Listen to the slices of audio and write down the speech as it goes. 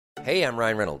Hey, I'm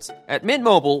Ryan Reynolds. At Mint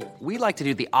Mobile, we like to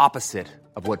do the opposite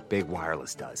of what Big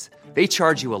Wireless does. They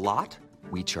charge you a lot,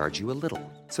 we charge you a little.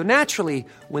 So naturally,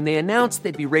 when they announced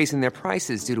they'd be raising their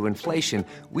prices due to inflation,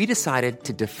 we decided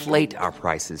to deflate our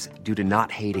prices due to not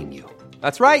hating you.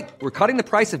 That's right. We're cutting the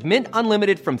price of Mint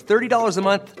Unlimited from $30 a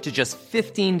month to just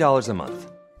 $15 a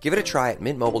month. Give it a try at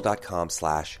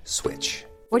mintmobile.com/switch.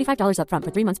 $45 up front for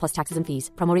 3 months plus taxes and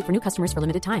fees. Promo rate for new customers for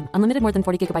limited time. Unlimited more than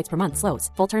 40 gigabytes per month. Slows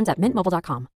full terms at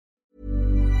mintmobile.com.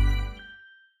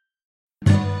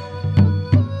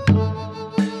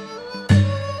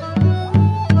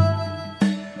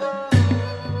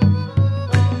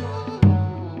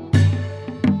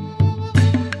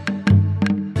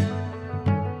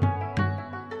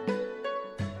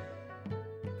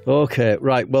 Okay,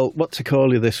 right. Well, what to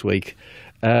call you this week?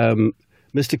 Mr.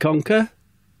 Conker?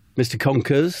 Mr.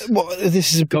 Conkers? What,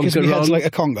 this is because we had like a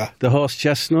conga? The horse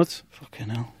chestnut? Fucking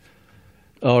hell.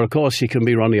 Or, of course, you can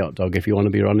be Ronnie Hot Dog if you want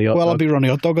to be Ronnie Hot Dog. Well, I'll be Ronnie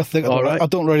Hot Dog, I think. All right. I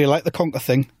don't really like the conker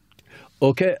thing.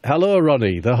 Okay. Hello,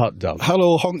 Ronnie, the hot dog.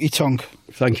 Hello, Honky Tonk.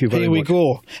 Thank you very much. Here we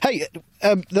go. Hey,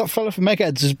 that fella from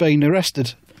Eggheads has been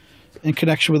arrested in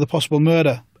connection with a possible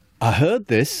murder. I heard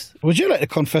this. Would you like to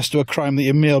confess to a crime that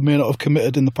you may or may not have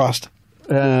committed in the past?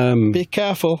 Be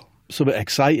careful. Something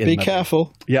exciting. Be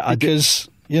careful. Yeah, I because,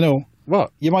 you know,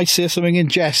 what? You might say something in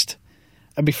jest,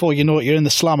 and before you know it, you're in the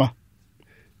slammer.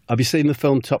 Have you seen the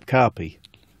film Top Carpy?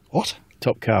 What?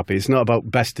 Top Carpy. It's not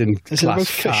about best in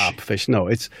class carp fish. No,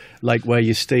 it's like where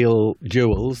you steal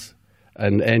jewels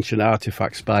and ancient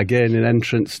artefacts by gaining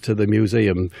entrance to the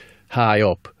museum high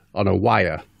up on a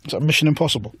wire. Is that Mission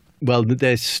Impossible? Well,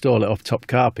 they stole it off Top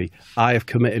Carpy. I have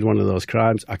committed one of those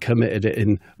crimes. I committed it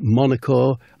in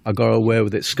Monaco. I got away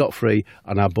with it scot-free,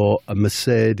 and I bought a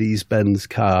Mercedes-Benz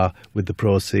car with the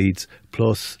proceeds,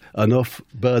 plus enough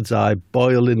bird's eye,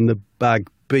 boil-in-the-bag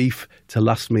beef to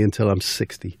last me until I'm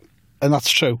 60. And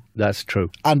that's true? That's true.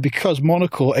 And because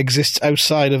Monaco exists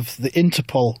outside of the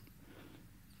Interpol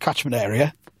catchment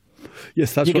area...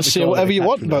 Yes, that's you can say whatever you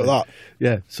want about that.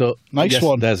 Yeah, so nice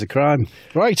one. There's a crime.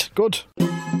 Right, good.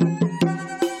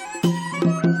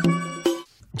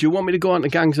 Do you want me to go on to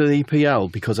Gangs of the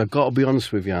EPL? Because I've got to be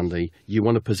honest with you, Andy. You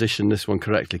want to position this one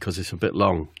correctly because it's a bit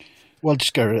long. Well,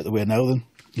 just get it out of the way now, then.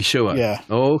 You sure? Yeah.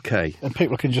 Okay. And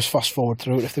people can just fast forward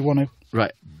through it if they want to.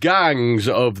 Right. Gangs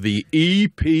of the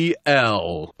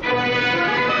EPL.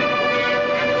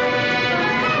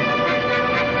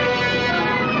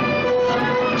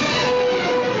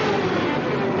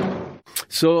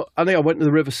 So, I think I went to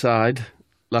the Riverside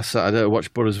last Saturday to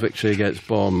watch Borough's victory against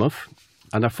Bournemouth.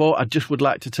 And I thought I just would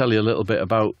like to tell you a little bit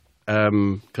about,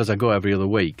 because I go every other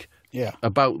week,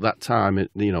 about that time,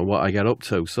 you know, what I get up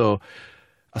to. So,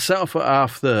 I set off at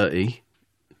 30:30.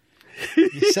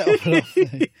 You set off at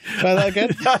 30:30? Try that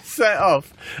again? I set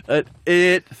off at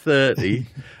 8:30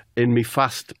 in my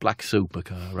fast black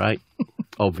supercar, right?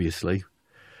 Obviously.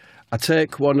 I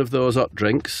take one of those hot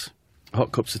drinks,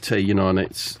 hot cups of tea, you know, and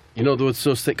it's... You know those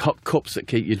thick hot cups that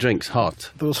keep your drinks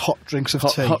hot? Those hot drinks of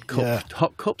tea.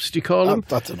 Hot cups, do you call them?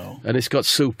 I don't know. And it's got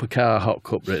Supercar Hot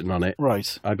Cup written on it.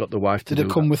 Right. I got the wife to do it.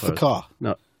 Did it come with the car?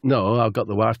 No, I got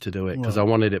the wife to do it because I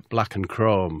wanted it black and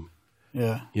chrome.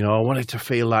 Yeah. You know, I wanted to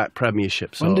feel like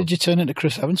Premiership. When did you turn into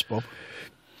Chris Evans, Bob?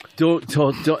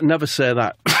 Don't never say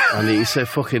that. I mean, you say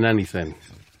fucking anything.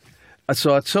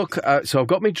 So I've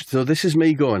got me. So this is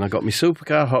me going. I got my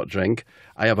Supercar hot drink.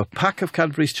 I have a pack of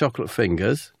Cadbury's chocolate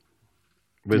fingers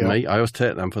with me. I always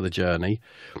take them for the journey.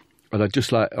 And I'd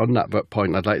just like, on that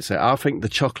point, I'd like to say, I think the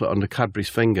chocolate on the Cadbury's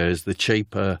finger is the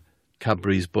cheaper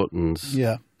Cadbury's Buttons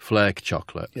flake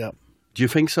chocolate. Yeah. Do you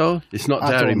think so? It's not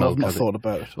dairy milk. I've not thought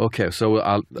about it. Okay,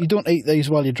 so you don't eat these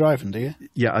while you're driving, do you?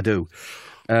 Yeah, I do.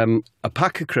 A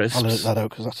pack of crisps. I'll edit that out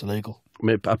because that's illegal.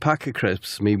 A pack of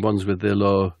crisps, me ones with the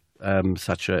low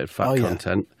saturated fat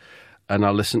content. And I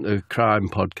listen to crime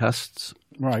podcasts.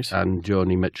 Right. And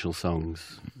Joni Mitchell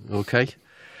songs. Okay?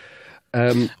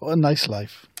 What a nice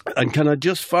life. And can I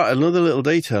just find another little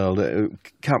detail that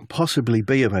can't possibly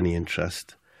be of any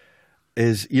interest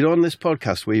is, you know, on this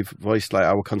podcast we've voiced like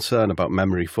our concern about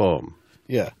memory foam.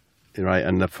 Yeah. Right,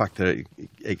 and the fact that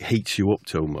it heats you up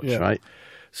too much, right?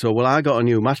 So, well, I got a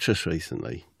new mattress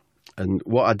recently, and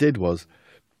what I did was,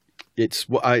 it's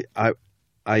what I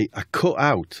cut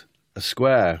out a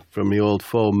square from the old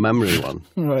foam memory one.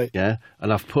 Right. Yeah,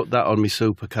 and I've put that on my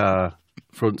Supercar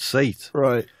front seat.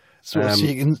 Right. So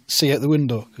you can see out the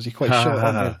window because you're quite short,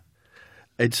 aren't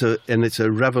you? It's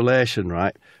a revelation,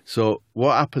 right? So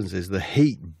what happens is the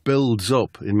heat builds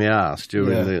up in my arse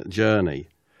during the journey,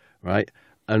 right?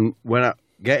 And when I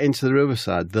get into the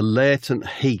Riverside, the latent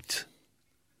heat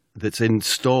that's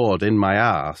stored in my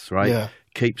arse, right,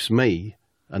 keeps me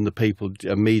and the people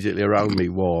immediately around me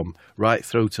warm, right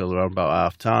through till around about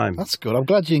half time. That's good. I'm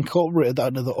glad you incorporated that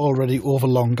into the already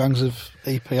overlong Gangs of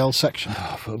EPL section.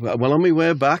 Well, on my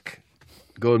way back,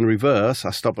 going reverse,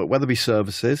 I stop at Weatherby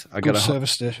Services. I Good get a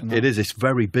service station. Though. It is. It's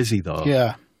very busy though.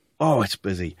 Yeah. Oh, it's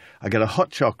busy. I get a hot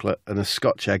chocolate and a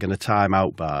Scotch egg and a Time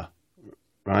Out bar,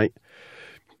 right?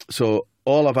 So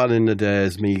all I've had in the day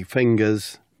is me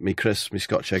fingers, me crisps, me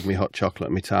Scotch egg, me hot chocolate,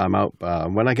 and me Time Out bar.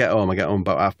 And when I get home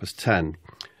about 10:30.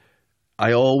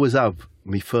 I always have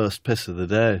me first piss of the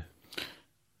day.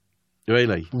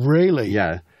 Really? Really?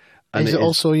 Yeah. And is it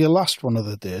also your last one of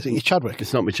the day? Is it your Chadwick?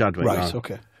 It's not my Chadwick, Right, no.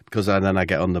 okay. Because then I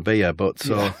get on the beer. But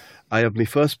so I have my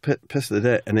first piss of the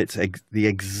day, and it's the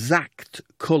exact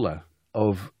colour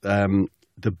of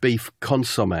the beef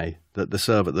consommé that they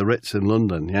serve at the Ritz in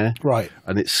London, yeah? Right.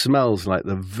 And it smells like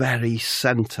the very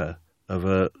centre of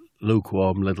a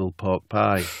lukewarm little pork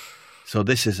pie. So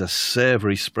this is a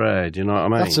savoury spray, do you know what I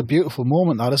mean? That's a beautiful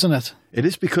moment, that, isn't it? It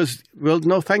is because, well,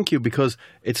 no, thank you, because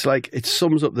it's like, it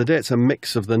sums up the day. It's a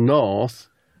mix of the north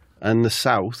and the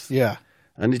south. Yeah.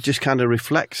 And it just kind of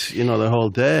reflects, the whole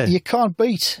day. You can't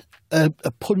beat a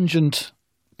pungent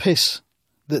piss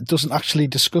that doesn't actually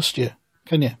disgust you,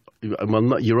 can you? Well,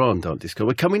 not your own, don't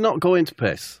discover. Can we not go into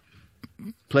piss?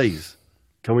 Please.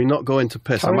 Can we not go into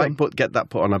piss? Carry I might get that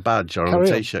put on a badge or on a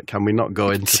T-shirt. Can we not go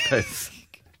into piss?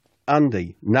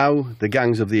 Andy, now the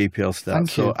Gangs of the EPL start.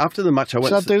 Thank you. So after the match, I went.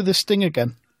 Shall I do this thing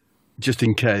again? Just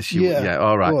in case you. Yeah.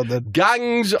 All right. Go on, then.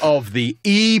 Gangs of the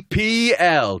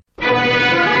EPL.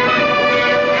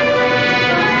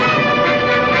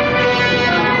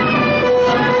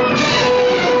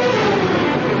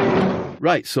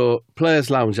 Right, so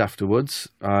Players' Lounge afterwards.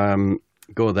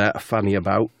 Go there, fanny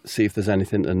about, see if there's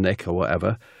anything to nick or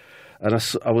whatever. And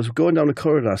I was going down the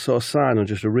corridor, I saw a sign on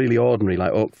just a really ordinary,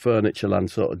 like oak furniture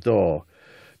land sort of door,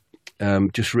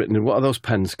 just written in, what are those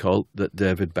pens called that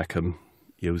David Beckham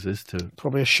uses to...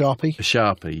 Probably a Sharpie. A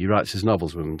Sharpie. He writes his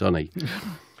novels with them, doesn't he?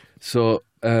 So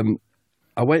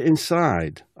I went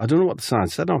inside. I don't know what the sign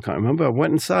said, I can't remember. I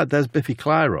went inside, there's Biffy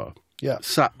Clyro. Yeah.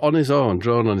 Sat on his own,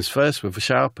 drawn on his face with a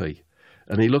Sharpie.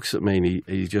 And he looks at me and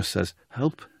he just says,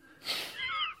 help.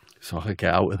 So I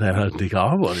get out of there and think,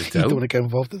 I want to do. You don't want to get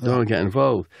involved in that. Don't want to get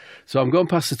involved. So I'm going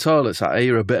past the toilets. I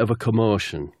hear a bit of a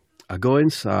commotion. I go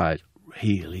inside,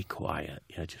 really quiet.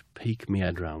 Yeah, just peek my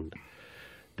head round.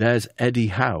 There's Eddie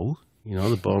Howe,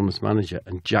 the Bournemouth manager,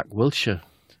 and Jack Wilshere.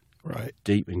 Right.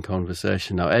 Deep in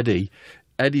conversation. Now,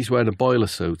 Eddie's wearing a boiler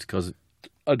suit because,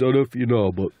 I don't know if you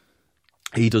know, but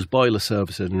he does boiler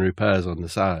servicing and repairs on the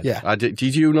side. Yeah.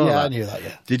 Did you know that? Yeah, I knew that,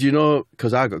 yeah. Did you know,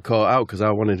 because I got caught out because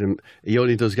I wanted him, he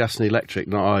only does gas and electric,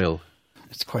 not oil.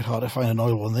 It's quite hard to find an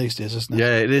oil one these days, isn't it?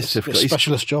 Yeah, it is. It's a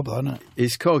specialist job, though, isn't it?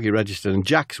 He's Corgi registered, and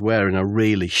Jack's wearing a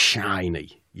really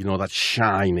shiny, that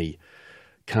shiny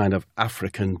kind of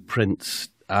African Prince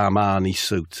Armani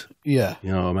suit. Yeah.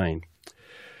 You know what I mean?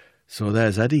 So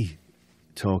there's Eddie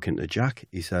talking to Jack.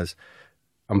 He says,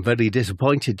 I'm very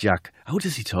disappointed, Jack. How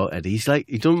does he talk, Eddie? He's like,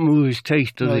 he doesn't move his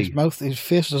teeth, does he? His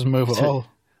face doesn't move at all.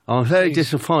 I'm very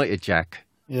disappointed, Jack.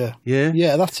 Yeah. Yeah?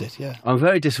 Yeah, that's it, yeah. I'm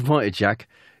very disappointed, Jack.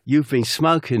 You've been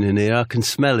smoking in here. I can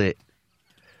smell it.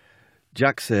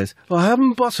 Jack says, well, I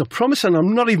haven't, boss. I promise, and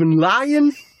I'm not even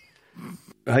lying.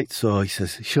 Right, so he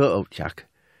says, shut up, Jack.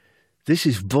 This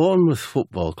is Bournemouth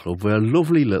Football Club. We're a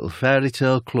lovely little fairy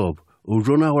tale club who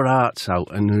run our hearts out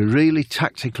and are really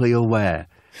tactically aware.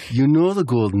 You know the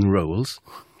golden rules.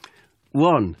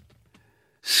 1,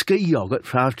 ski yoghurt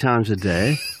 5 times a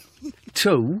day.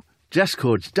 2, dress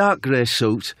codes, dark grey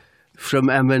suit from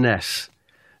M&S.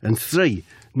 And 3,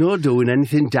 no doing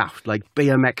anything daft like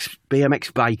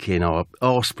BMX biking or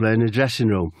horseplay in the dressing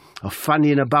room or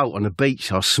fannying about on the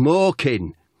beach or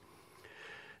smoking.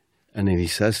 And then he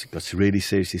says, got really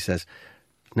serious, he says,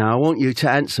 now I want you to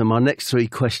answer my next 3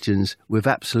 questions with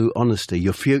absolute honesty.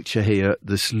 Your future here at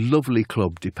this lovely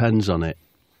club depends on it.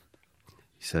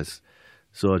 He says,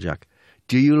 so Jack,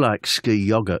 do you like ski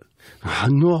yoghurt?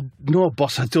 No,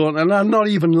 boss, I don't. And I'm not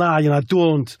even lying, I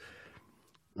don't.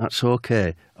 That's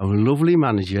okay. I'm a lovely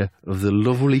manager of the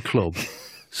lovely club,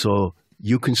 so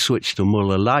you can switch to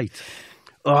Muller Lite.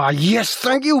 Oh, yes,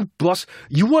 thank you, boss.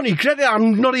 You want any credit?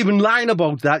 I'm not even lying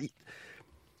about that.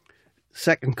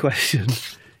 Second question.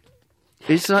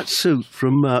 Is that suit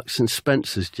from Marks and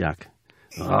Spencer's, Jack?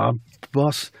 Ah,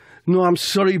 boss. No, I'm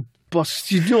sorry, boss.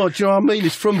 Do you know what I mean?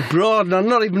 It's from abroad, and I'm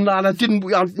not even lying.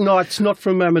 No, it's not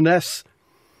from M&S.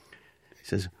 He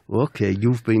says, okay,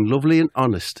 you've been lovely and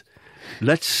honest.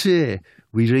 Let's say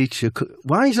we reach a...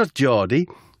 Why is that Geordie?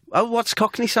 What's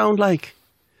Cockney sound like?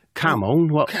 Come on,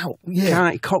 what?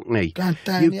 Yeah. Cockney. Down,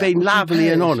 You've been lively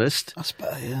and honest. That's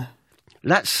better, yeah.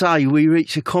 let's say we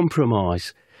reach a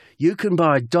compromise. You can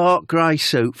buy a dark grey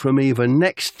suit from either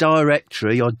Next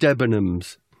Directory or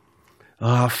Debenhams.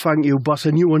 Ah, thank you, boss,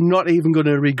 and you are not even going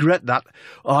to regret that.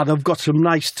 Oh, they've got some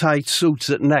nice tight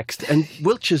suits at Next. And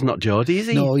Wiltshire's not Geordie, is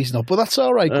he? No, he's not, but that's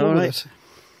all right. Go with it.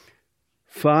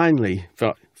 Finally,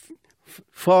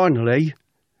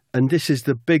 and this is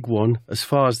the big one as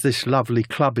far as this lovely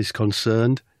club is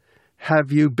concerned,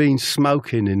 have you been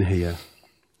smoking in here?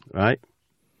 Right?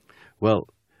 Well,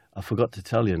 I forgot to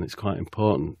tell you, and it's quite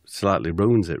important, slightly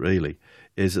ruins it really,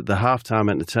 is that the half-time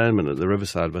entertainment at the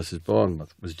Riverside versus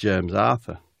Bournemouth was James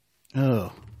Arthur.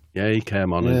 Oh. Yeah, he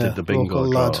came on and did the bingo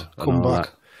draw. Lad, come back.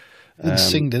 Didn't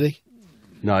sing, did he?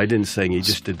 No, he didn't sing. He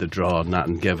just did the draw and that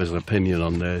and gave us an opinion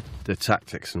on the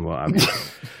tactics and what have you.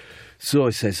 So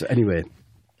he says, anyway,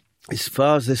 as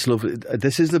far as this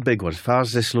is the big one, as far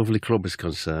as this lovely club is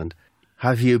concerned,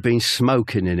 have you been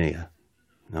smoking in here?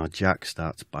 Now Jack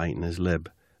starts biting his lip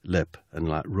and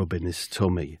like rubbing his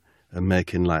tummy and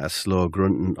making like a slow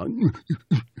grunt and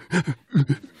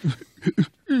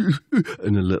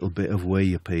a little bit of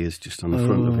wee appears just on the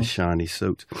front of his shiny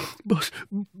suit. Boss,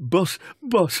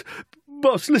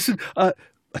 listen. At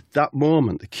that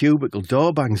moment, the cubicle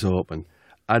door bangs open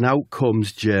and out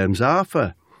comes James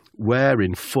Arthur,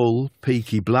 wearing full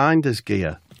Peaky Blinders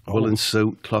gear, woolen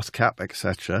suit, cloth cap,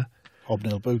 etc.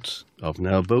 Hobnail boots,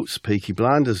 Peaky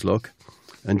Blinders look.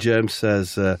 And James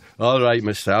says, all right,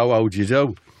 mister, how'd you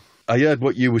do? I heard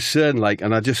what you were saying, like,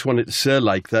 and I just wanted to say,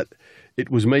 like, that it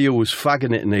was me who was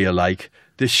fagging it in here, like.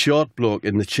 This short bloke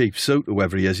in the cheap suit,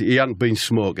 whoever he is, he hadn't been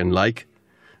smoking, like.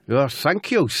 Oh,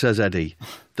 thank you, says Eddie.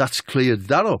 That's cleared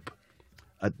that up.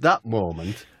 At that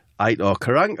moment, Aitor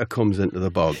Karanka comes into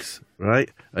the box, right?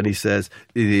 And he says,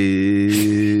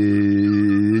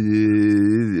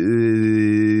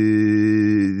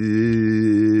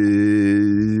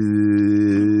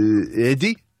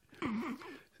 Eddie?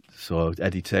 So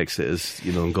Eddie takes it as,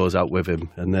 and goes out with him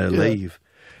and they leave.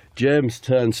 James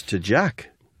turns to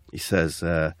Jack. He says,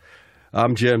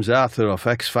 I'm James Arthur off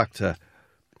X Factor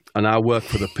and I work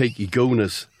for the Peaky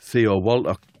Gooners, Theo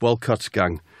Walcott's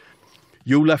gang.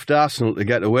 You left Arsenal to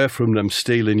get away from them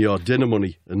stealing your dinner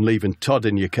money and leaving Todd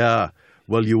in your car.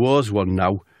 Well, you owes one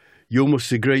now. You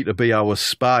must agree to be our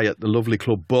spy at the lovely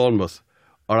club Bournemouth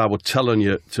or I would tell on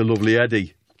you to lovely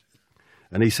Eddie.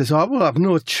 And he says, I will have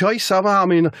no choice. I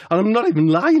mean, and I'm not even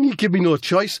lying. You give me no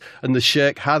choice. And they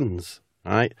shake hands,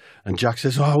 right? And Jack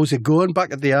says, how's it going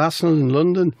back at the Arsenal in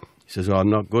London? He says,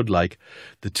 not good, like.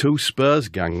 The two Spurs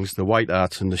gangs, the White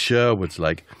Harts and the Sherwoods,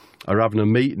 like, are having a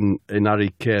meeting in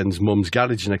Harry Kane's mum's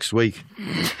garage next week.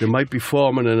 They might be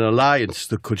forming an alliance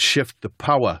that could shift the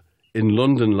power in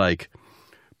London, like.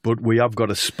 But we have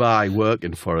got a spy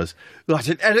working for us. That's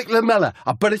it, Eric Lamella.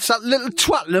 I bet it's that little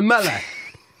twat Lamella.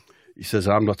 He says,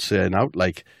 I'm not saying out,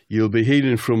 like, you'll be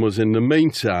hearing from us in the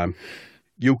meantime.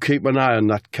 You keep an eye on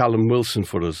that Callum Wilson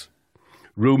for us.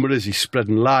 Rumour is he's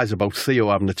spreading lies about Theo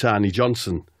having a Tiny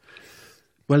Johnson.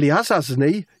 Well, he has, hasn't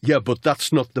he? Yeah, but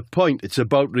that's not the point. It's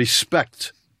about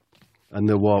respect. And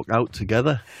they walk out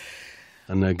together.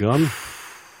 And they're gone.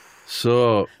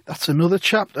 So... That's another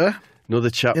chapter. In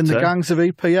the gangs of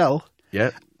EPL.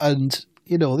 Yeah. And...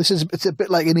 it's a bit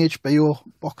like an HBO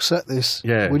box set, this.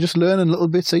 Yeah. We're just learning little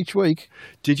bits each week.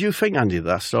 Did you think, Andy,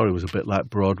 that story was a bit like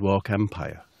Broadwalk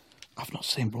Empire? I've not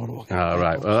seen Broadwalk Empire. Oh,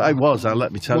 right. Well, it was,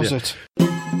 let me tell you. Was it?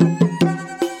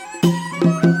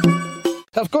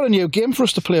 I've got a new game for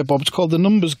us to play, Bob. It's called the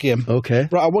Numbers Game. Okay.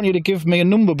 Right, I want you to give me a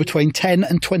number between 10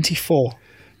 and 24.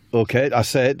 Okay, I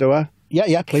say it, do I?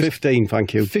 Yeah, please. 15,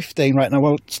 thank you. 15, right now.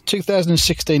 Well, it's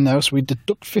 2016 now, so we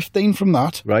deduct 15 from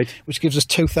that. Right. Which gives us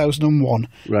 2001.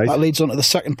 Right. That leads on to the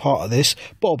second part of this.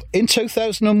 Bob, in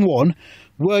 2001,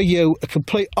 were you a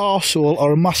complete arsehole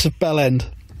or a massive bellend?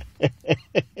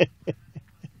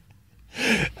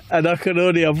 And I can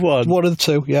only have one. One of the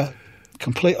two, yeah.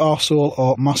 Complete arsehole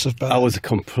or massive bellend. I was a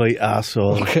complete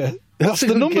arsehole. Okay. That's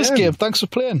the Numbers game. Thanks for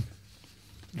playing.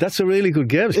 That's a really good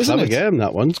game. It's a clever game,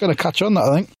 that one. It's going to catch on, that,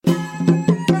 I think.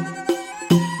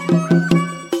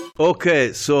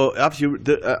 Okay, so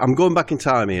I'm going back in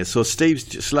time here. So Steve's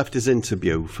just left his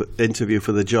interview for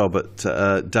the job at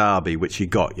Derby, which he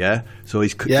got, yeah? So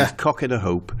he's cocking a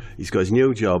hoop. He's got his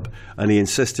new job, and he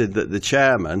insisted that the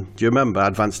chairman, do you remember,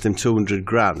 advanced him 200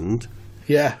 grand?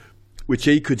 Yeah. Which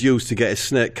he could use to get his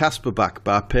snake Casper back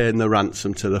by paying the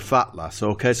ransom to the fat lass.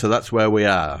 Okay, so that's where we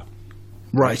are.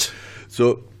 Right.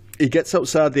 So he gets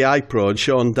outside the iPro, and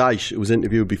Sean Dyche, who was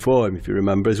interviewed before him, if you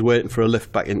remember, is waiting for a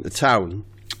lift back into town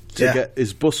to get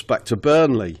his bus back to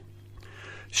Burnley.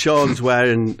 Sean's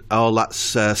wearing all that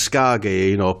scar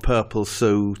gear, purple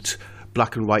suit,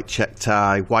 black and white check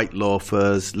tie, white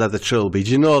loafers, leather trilby.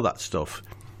 Do you know that stuff?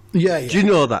 Yeah. Do you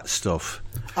know that stuff?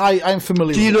 I'm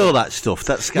familiar. Do you with know it. that stuff?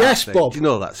 That scarf Yes, thing? Bob. Do you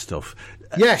know that stuff?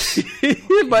 Yes.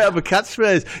 You might have a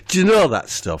catchphrase. Do you know that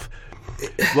stuff?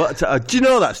 What? Do you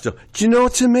know that stuff? Do you know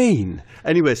what I mean?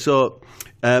 Anyway, so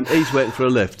he's waiting for a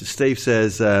lift. Steve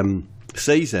says,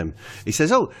 sees him. He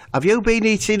says, "Oh, have you been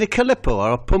eating a Calippo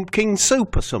or a pumpkin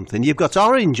soup or something? You've got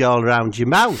orange all around your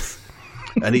mouth."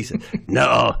 And he said,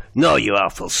 No, you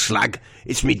awful slag.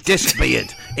 It's me disc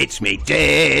beard. It's me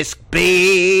disc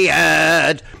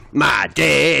beard. My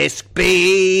disc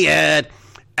beard.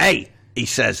 Hey, he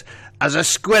says, has a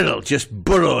squirrel just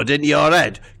burrowed in your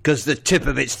head because the tip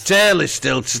of its tail is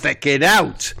still sticking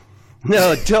out?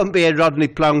 No, don't be a Rodney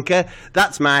Plonker.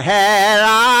 That's my hair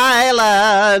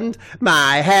island.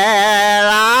 My hair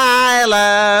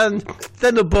island.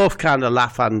 Then they both kind of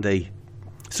laugh, Andy.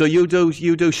 So you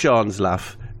do Sean's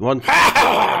laugh. One.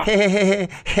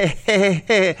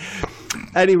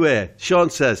 Anyway, Sean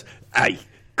says, "Hey,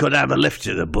 could I have a lift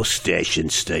to the bus station,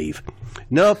 Steve?"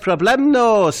 "No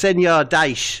problemo, Senor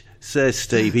Daesh," says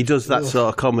Steve. He does that sort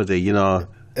of comedy, you know.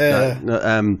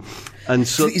 And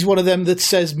so He's one of them that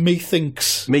says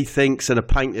methinks and a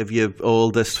pint of your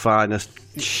oldest, finest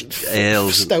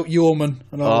ales. stout yeoman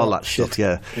and all that that shit.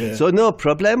 stuff, yeah. So no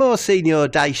problemo, Senor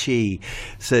Daishi,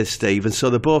 says Steve. And so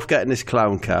they both get in this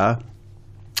clown car,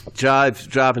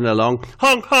 driving along,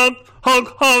 honk, honk, honk,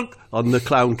 honk, on the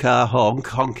clown car,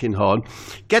 honking horn.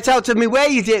 "Get out of me way,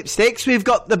 you dipsticks, we've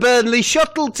got the Burnley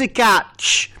shuttle to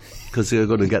catch." Because they're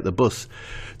going to get the bus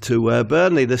to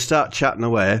Burnley. They start chatting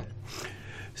away.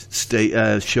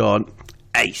 Sean,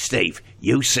 "Hey, Steve,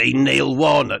 you seen Neil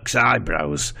Warnock's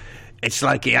eyebrows? It's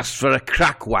like he asked for a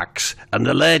crack wax and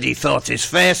the lady thought his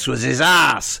face was his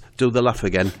arse." Do the laugh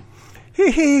again.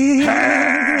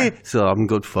 So I'm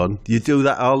good fun. You do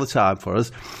that all the time for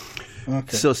us.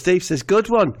 Okay. So Steve says, "Good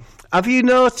one. Have you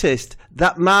noticed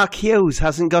that Mark Hughes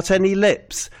hasn't got any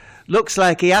lips? Looks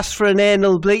like he asked for an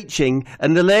anal bleaching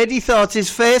and the lady thought his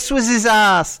face was his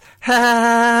arse." Ha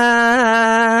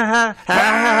ha ha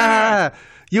ha.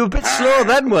 You were a bit slow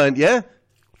then, weren't you?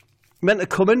 Meant to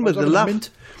come in with the laugh.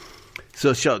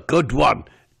 So, sure, good one.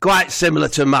 Quite similar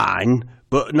to mine,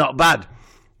 but not bad.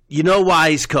 You know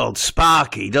why he's called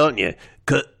Sparky, don't you?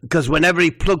 Because whenever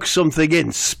he plugs something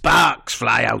in, sparks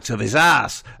fly out of his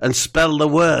arse and spell the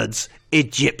words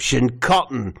Egyptian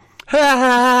cotton. Ha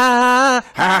ha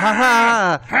ha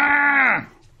ha ha.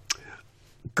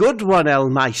 Good one, El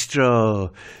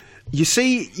Maestro. You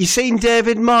seen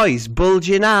David Moyes'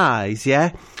 bulging eyes,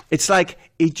 yeah? It's like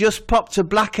he just popped a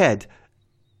blackhead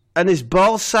and his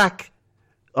ball sack.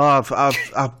 Oh,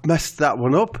 I've messed that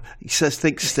one up. He says,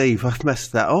 "Think, Steve, I've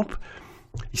messed that up."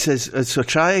 He says, "So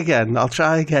try again. I'll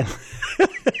try again."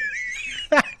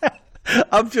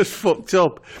 I've just fucked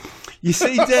up. You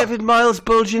see David Moyes'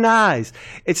 bulging eyes?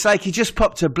 It's like he just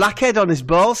popped a blackhead on his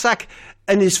ball sack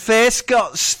and his face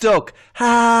got stuck.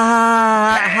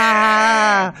 Ha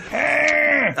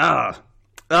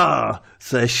ha.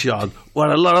 Says Sean. What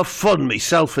a lot of fun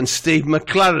myself and Steve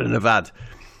McLaren have had.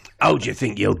 How do you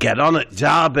think you'll get on at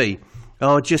Derby?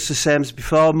 Oh, just the same as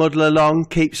before. Muddle along,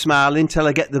 keep smiling till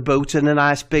I get the boot and a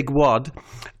nice big wad.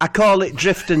 I call it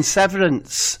drift and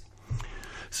severance.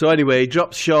 So anyway, he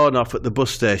drops Sean off at the bus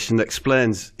station and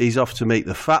explains he's off to meet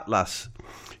the fat lass.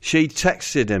 She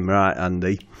texted him, right,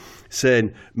 Andy,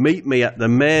 saying, "Meet me at the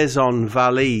Maison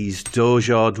Valise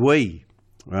d'Aujourd'hui,"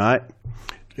 right?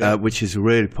 Yeah. Which is a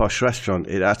really posh restaurant.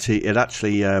 It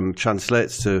actually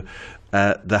translates to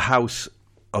the house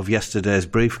of yesterday's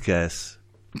briefcase.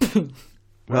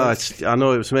 Well, I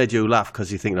know it was made you laugh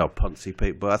because you think, "Oh, poncy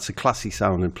people," but that's a classy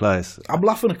sounding place. I'm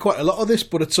laughing at quite a lot of this,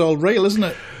 but it's all real, isn't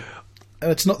it?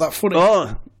 And it's not that funny.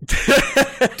 Oh.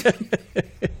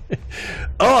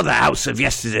 Oh, the house of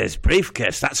yesterday's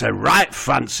briefcase. That's a right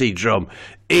fancy drum.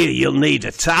 Here, you'll need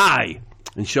a tie.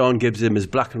 And Sean gives him his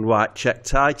black and white check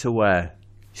tie to wear.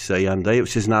 You see, Andy,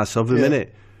 which is nice of him, innit?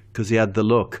 Because he had the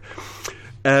look.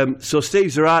 So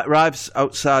Steve arrives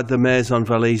outside the Maison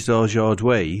Valise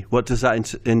d'Aujourd'hui. What does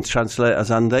that translate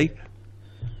as, Andy?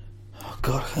 Oh,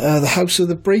 God. The house of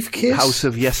the briefcase? House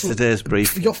of yesterday's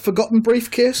briefcase. Your forgotten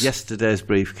briefcase? Yesterday's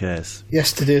briefcase.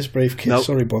 Yesterday's briefcase. Now,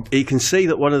 sorry, Bob. He can see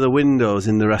that one of the windows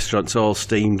in the restaurant's all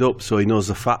steamed up, so he knows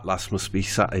the fat lass must be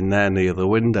sat in there near the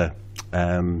window.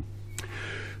 Then,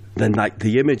 like,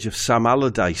 the image of Sam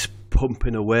Allardyce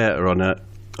pumping a waiter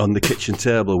on the kitchen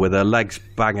table with her legs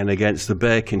banging against the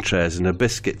baking trays and her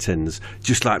biscuit tins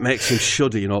just like makes him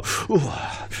shudder, you know.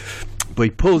 But he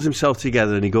pulls himself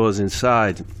together and he goes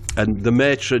inside, and the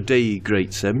maitre d'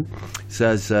 greets him,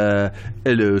 says,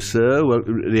 "Hello, sir,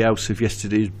 welcome to the house of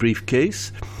yesterday's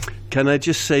briefcase. can I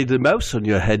just say the mouse on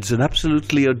your head's an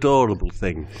absolutely adorable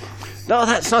thing? No,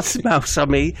 that's not the mouse on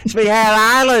me. It's my hair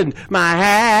island. My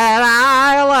hair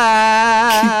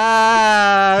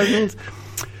island.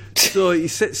 So he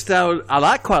sits down.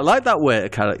 I quite like that waiter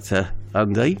character,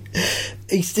 Andy.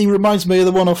 He reminds me of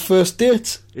the one off First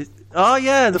Date. Oh,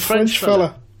 yeah, the French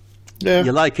fella. Yeah.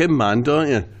 You like him, man, don't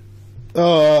you?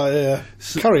 Oh, yeah.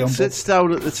 Carry on. Sits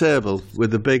down at the table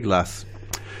with the big lass.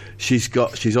 She's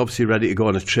obviously ready to go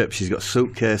on a trip. She's got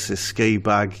suitcases, ski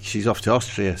bag. She's off to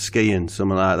Austria skiing,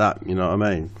 something like that. You know what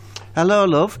I mean? Hello,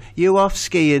 love. You off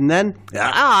skiing then?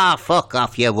 Ah, fuck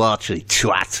off, you watery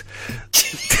twat.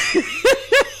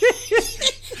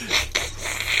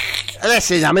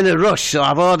 Listen, I'm in a rush, so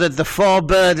I've ordered the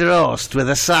 4-bird roast with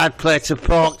a side plate of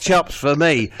pork chops for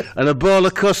me and a bowl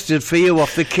of custard for you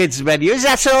off the kids' menu. Is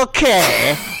that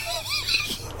okay?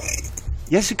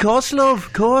 Yes, of course, love.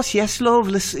 Of course, yes, love.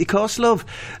 Listen, of course, love.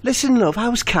 Listen, love,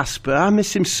 how's Casper? I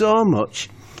miss him so much.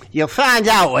 You'll find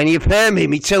out when you pay me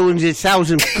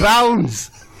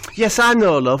 £200,000. Yes, I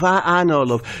know, love. I know,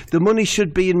 love. The money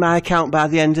should be in my account by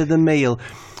the end of the meal.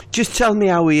 Just tell me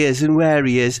how he is and where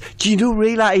he is. Do you know,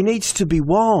 really, he needs to be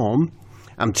warm?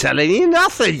 I'm telling you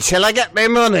nothing till I get my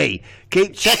money.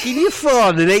 Keep checking your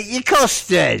phone and eat your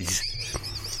custard.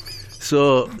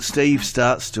 So Steve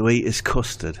starts to eat his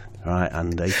custard, right,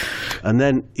 Andy? And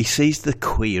then he sees the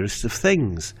queerest of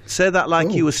things. Say that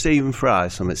like you were Stephen Fry,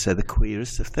 something. Say the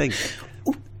queerest of things.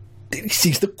 He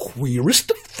sees the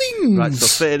queerest of things. Right, so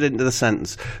fit it into the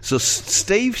sentence. So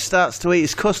Steve starts to eat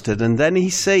his custard and then he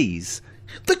sees...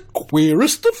 the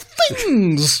queerest of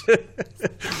things.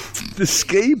 The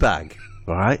ski bag,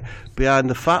 right, behind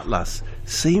the fat lass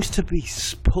seems to be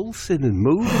pulsing and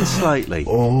moving slightly.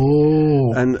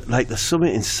 Oh. And like there's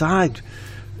something inside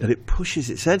and it pushes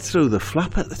its head through the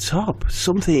flap at the top.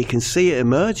 Something you can see it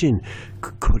emerging.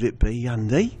 Could it be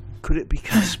Andy? Could it be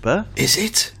Casper? Is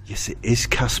it? Yes, it is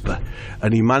Casper.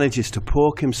 And he manages to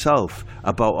poke himself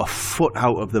about a foot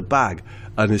out of the bag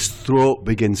and his throat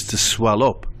begins to swell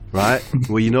up. Right?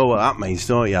 Well, you know what that means,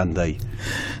 don't you, Andy?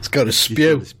 It's got to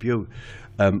spew.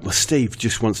 Well, Steve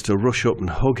just wants to rush up and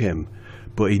hug him,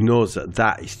 but he knows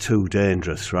that is too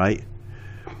dangerous, right?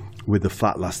 With the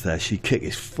fat lass there, she kicked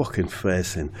his fucking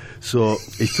face in. So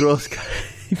he throws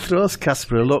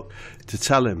Casper a look to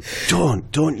tell him,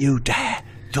 don't you dare.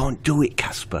 Don't do it,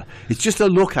 Casper. It's just a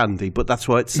look, Andy, but that's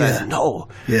what it says. Yeah. No,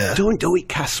 don't do it,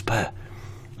 Casper.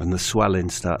 And the swelling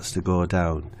starts to go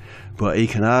down. But he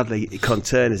can hardly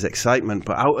contain his excitement.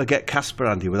 But how to get Casper,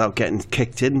 Andy, without getting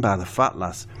kicked in by the fat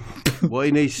lass? What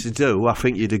he needs to do, I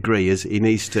think you'd agree, is he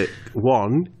needs to,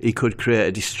 one, he could create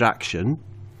a distraction,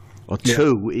 or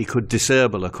two, he could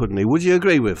disable her, couldn't he? Would you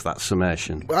agree with that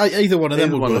summation? Either one of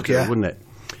them would work, yeah. Wouldn't it?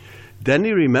 Then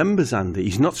he remembers, Andy,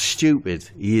 he's not stupid.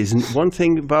 He isn't. One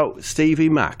thing about Stevie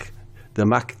Mac, the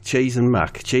Cheesy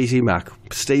Mac,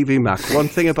 Stevie Mac, one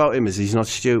thing about him is he's not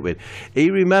stupid.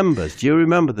 He remembers, do you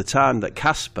remember the time that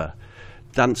Casper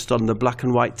danced on the black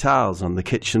and white tiles on the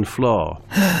kitchen floor?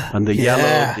 And the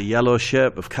yellow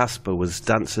shape of Casper was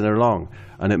dancing along,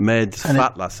 and it made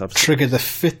fat lass have... triggered the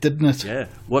fit, didn't it? Yeah.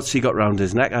 What's he got round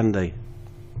his neck, Andy?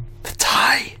 The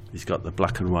tie. He's got the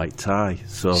black and white tie.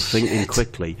 So thinking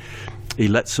quickly, he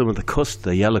let some of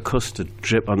the yellow custard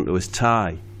drip onto his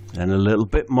tie, and a little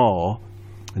bit more,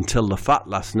 until the fat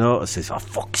lass notices, oh,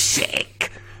 fuck's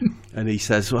sake. And he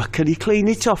says, well, can you clean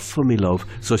it off for me, love?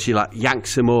 So she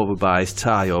yanks him over by his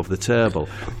tie over the table,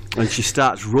 and she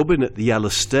starts rubbing at the yellow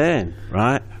stain,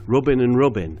 right? Rubbing and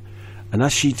rubbing. And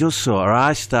as she does so, her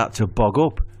eyes start to bog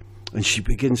up, and she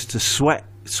begins to sweat,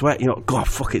 you know, God,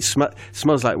 fuck, it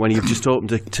smells like when you've just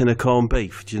opened a tin of corned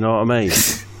beef, do you know what I mean?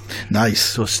 Nice.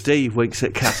 So Steve winks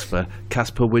at Casper,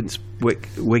 Casper winks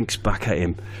back at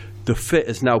him. The fit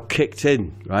has now kicked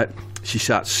in, right? She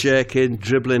starts shaking,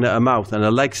 dribbling at her mouth, and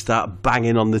her legs start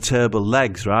banging on the table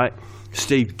legs, right?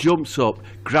 Steve jumps up,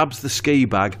 grabs the ski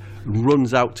bag, and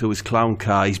runs out to his clown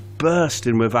car. He's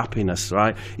bursting with happiness,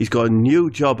 right? He's got a new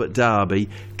job at Derby,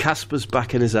 Casper's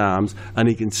back in his arms, and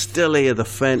he can still hear the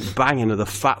faint banging of the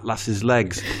fat lass's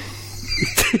legs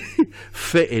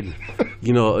fitting,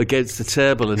 you know, against the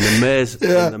table in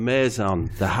the maison,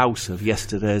 the house of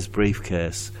yesterday's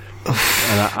briefcase. And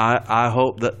I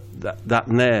hope that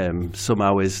name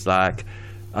somehow is like,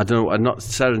 I don't know, not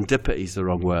serendipity is the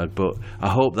wrong word, but I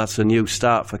hope that's a new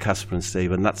start for Casper and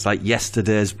Steve, and that's like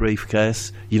yesterday's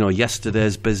briefcase, you know,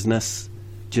 yesterday's business.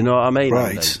 Do you know what I mean?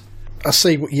 Right. Andy? I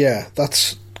see. Yeah,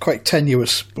 that's quite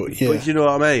tenuous, but yeah. But you know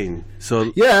what I mean?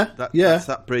 So Yeah, that's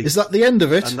that brief. Is that the end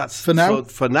of it? And that's for now. So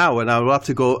for now, and I'll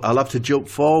have to jump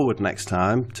forward next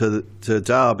time to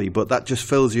Derby. But that just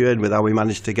fills you in with how we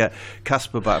managed to get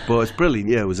Casper back. But it's brilliant,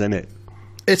 yeah, wasn't it?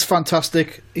 It's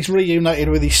fantastic. He's reunited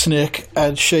with his snake,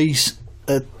 and she's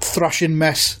a thrashing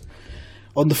mess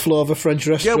on the floor of a French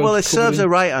restaurant. Yeah, well, it serves her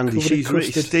right, Andy. She's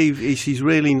She's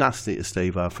really nasty to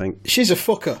Steve, I think. She's a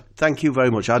fucker. Thank you very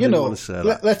much. I didn't want to say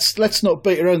that. Let's not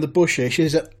beat around the bush here.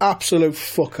 She's an absolute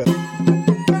fucker.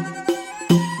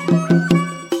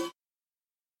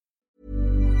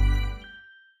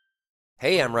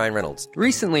 Hey, I'm Ryan Reynolds.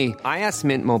 Recently, I asked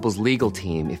Mint Mobile's legal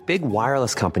team if big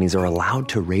wireless companies are allowed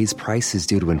to raise prices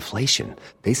due to inflation.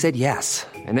 They said yes.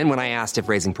 And then when I asked if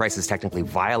raising prices technically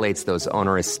violates those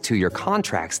onerous 2-year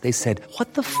contracts, they said,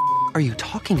 "What the f*** are you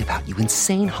talking about, you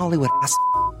insane Hollywood ass?"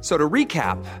 So to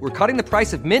recap, we're cutting the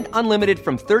price of Mint Unlimited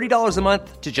from $30 a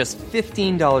month to just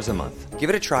 $15 a month. Give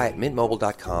it a try at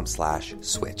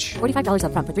mintmobile.com/switch. $45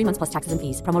 up front for 3 months plus taxes and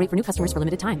fees. Promo rate for new customers for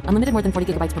limited time. Unlimited more than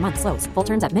 40 gigabytes per month. Slows full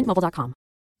terms at mintmobile.com.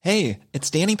 Hey,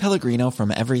 it's Danny Pellegrino from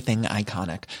Everything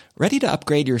Iconic. Ready to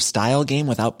upgrade your style game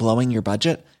without blowing your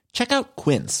budget? Check out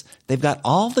Quince. They've got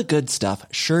all the good stuff,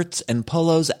 shirts and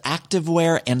polos,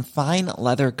 activewear, and fine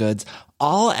leather goods,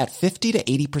 all at 50 to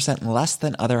 80% less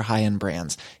than other high-end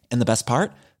brands. And the best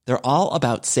part? They're all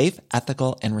about safe,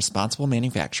 ethical, and responsible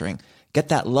manufacturing. Get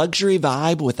that luxury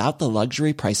vibe without the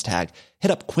luxury price tag.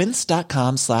 Hit up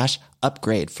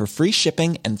quince.com/upgrade for free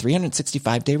shipping and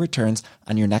 365-day returns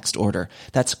on your next order.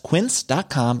 That's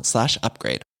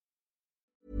quince.com/upgrade.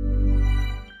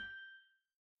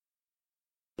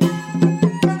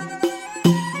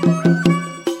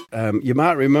 You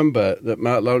might remember that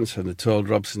Mark Lawrenson had told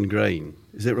Robson Green.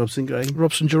 Is it Robson Green?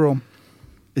 Robson Jerome.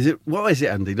 Is it? What is it,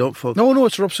 Andy? Don't fuck. No,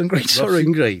 it's Robson Green. Sorry.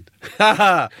 Robson Green.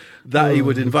 That he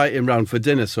would invite him round for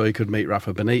dinner so he could meet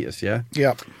Rafa Benitez, yeah?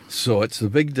 Yeah. So it's the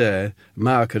big day.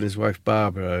 Mark and his wife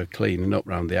Barbara are cleaning up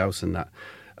round the house and that.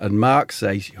 And Mark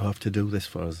says, "You have to do this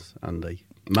for us, Andy."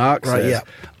 Mark says,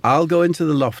 "I'll go into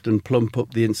the loft and plump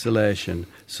up the insulation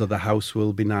so the house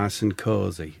will be nice and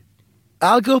cosy."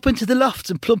 I'll go up into the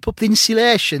loft and plump up the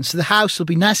insulation so the house will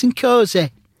be nice and cosy.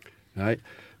 Right.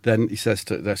 Then he says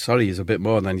he's a bit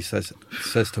more. And then he says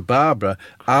to Barbara,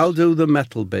 "I'll do the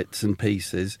metal bits and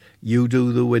pieces. You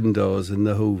do the windows and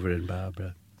the hoovering,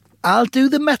 Barbara." I'll do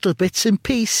the metal bits and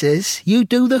pieces. You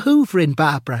do the hoovering,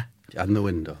 Barbara. And the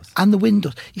windows. And the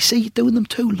windows. You see, you're doing them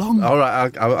too long. All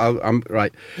right, I'm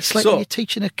right. It's like when you're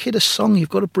teaching a kid a song, you've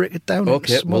got to break it down.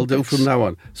 Okay, we'll do from now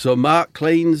on. So Mark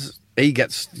cleans. He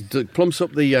plumps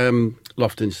up the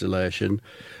loft insulation,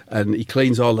 and he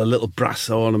cleans all the little brass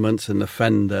ornaments and the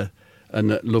fender and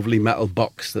the lovely metal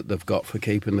box that they've got for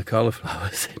keeping the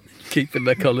cauliflowers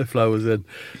in.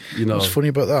 You know, what's funny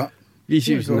about that? He's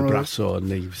using the brass and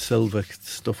the silver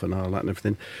stuff and all that and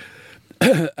everything.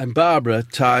 And Barbara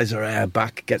ties her hair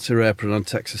back, gets her apron on,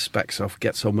 takes her specs off,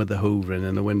 gets on with the hoovering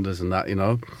and the windows and that, you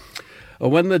know.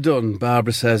 And when they're done,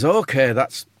 Barbara says, "Okay,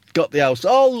 that's got the house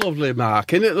all lovely,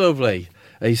 Mark, isn't it lovely?"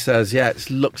 He says, "Yeah, it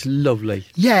looks lovely."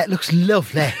 Yeah, it looks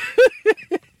lovely.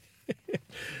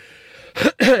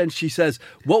 And she says,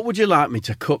 "What would you like me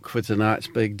to cook for tonight's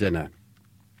big dinner?"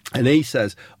 And he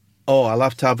says, "Oh, I'll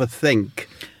have to have a think."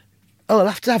 Oh, I'll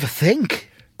have to have a think.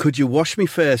 "Could you wash me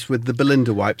face with the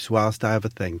Belinda wipes whilst I have a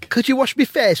think?" Could you wash me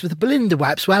face with the Belinda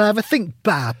wipes while I have a think,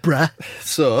 Barbara?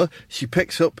 So she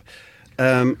picks up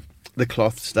the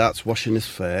cloth, starts washing his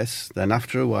face. Then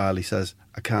after a while he says,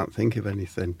 "I can't think of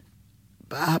anything."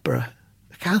 Barbara,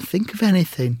 I can't think of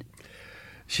anything.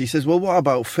 She says, "Well, what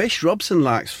about fish? Robson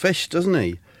likes fish, doesn't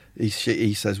he?"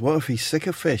 He says, "What if he's sick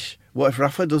of fish? What if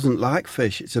Rafa doesn't like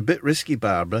fish? It's a bit risky,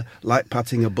 Barbara, like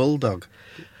patting a bulldog."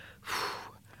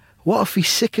 What if he's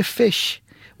sick of fish?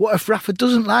 What if Rafa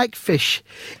doesn't like fish?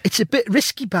 It's a bit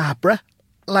risky, Barbara,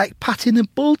 like patting a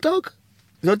bulldog.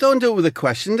 No, don't do it with a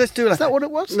question. Let's do it. Is that what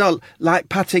it was? No, like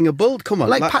patting a bull. Come on.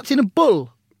 Like patting a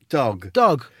bull. Dog.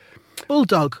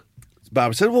 Bulldog.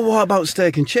 Barbara said, "Well, what about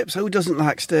steak and chips? Who doesn't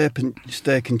like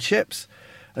steak and chips?"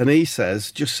 And he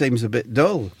says, "Just seems a bit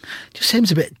dull." Just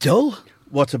seems a bit dull.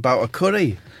 "What about a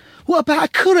curry?" What about a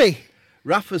curry?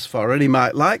 "Rafa's foreign. He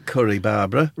might like curry,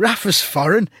 Barbara." Rafa's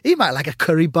foreign. He might like a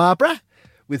curry, Barbara.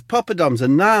 "With poppadoms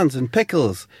and naans and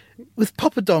pickles." With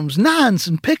poppadoms, naans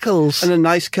and pickles. "And a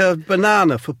nice curved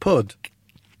banana for pud."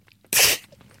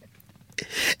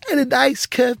 And a nice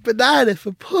curved banana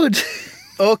for pud.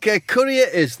 "OK, curry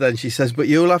it is then," she says, "but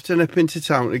you'll have to nip into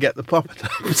town to get the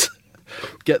poppadoms."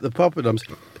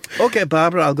 "OK,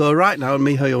 Barbara, I'll go right now in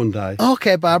me Hyundai."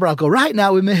 OK, Barbara, I'll go right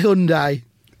now in my Hyundai.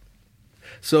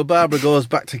 So Barbara goes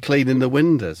back to cleaning the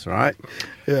windows, right?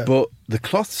 Yeah. But the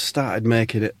cloth started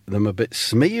making them a bit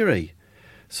smeary.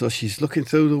 So she's looking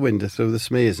through the window, through the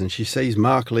smears, and she sees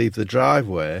Mark leave the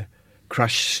driveway,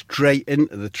 crash straight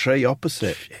into the tree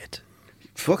opposite. Shit.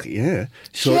 Fuck it, yeah.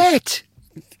 So, Shit.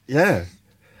 yeah.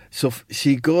 So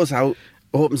she goes out,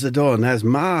 opens the door, and there's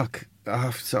Mark,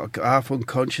 half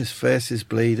unconscious, face is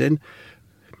bleeding.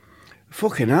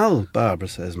 Fucking hell, Barbara,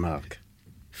 says Mark.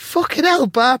 Fucking hell,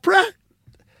 Barbara.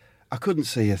 I couldn't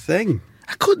see a thing.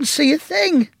 I couldn't see a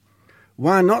thing.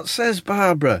 Why not, says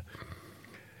Barbara.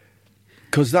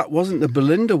 Because that wasn't the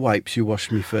Belinda wipes you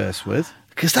washed me face with.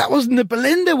 Because that wasn't the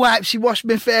Belinda wipes you washed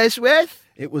my face with.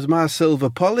 It was my silver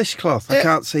polish cloth. I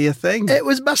can't see a thing. It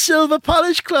was my silver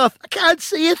polish cloth. I can't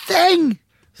see a thing.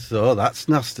 So that's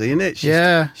nasty, isn't it?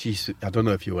 Yeah. I don't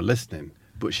know if you were listening,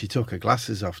 but she took her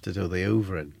glasses off to do the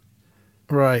hoovering.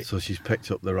 Right. So she's picked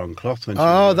up the wrong cloth when she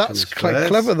was that's quite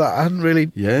clever, that. I hadn't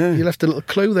really... Yeah. You left a little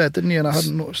clue there, didn't you? And I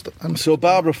hadn't noticed it. So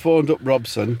Barbara phoned up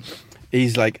Robson.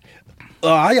 He's like,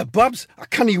 "Oh, hiya, Babs. I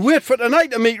can't wait for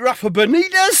tonight to meet Rafa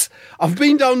Benitez. I've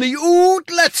been down the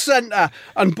outlet centre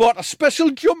and bought a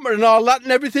special jumper and all that,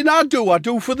 and everything I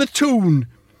do for the tune."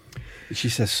 She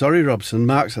says, "Sorry, Robson,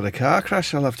 Mark's had a car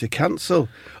crash. I'll have to cancel."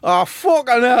 "Oh,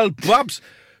 fucking hell, Babs.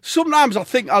 Sometimes I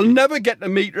think I'll never get to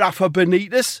meet Rafa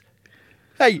Benitez.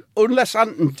 Hey, unless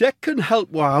Ant and Dec can help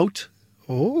you out."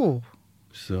 Oh.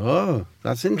 So,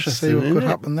 that's Let's interesting, see what isn't could it?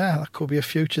 happen there. That could be a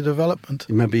future development.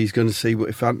 Maybe he's going to see what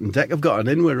if Ant and Dec have got an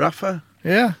in with Rafa.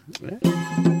 Yeah.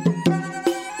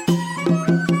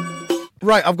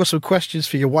 Right, I've got some questions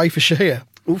for your wife. Is she here?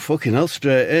 Oh, fucking hell,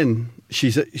 straight in.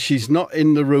 She's not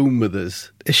in the room with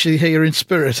us. Is she here in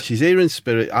spirit? She's here in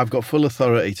spirit. I've got full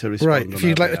authority to respond. Right, if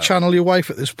you'd like to channel your wife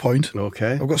at this point.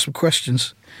 Okay. I've got some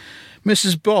questions.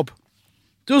 Mrs. Bob,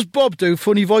 does Bob do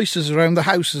funny voices around the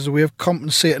house as a way of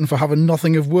compensating for having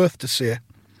nothing of worth to say?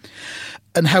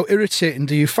 And how irritating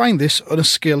do you find this on a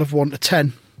scale of 1 to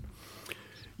 10?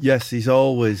 Yes, he's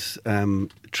always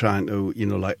trying to,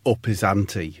 like, up his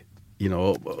ante,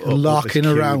 Larking up his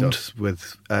around. kudos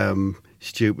with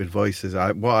stupid voices.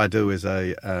 What I do is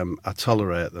I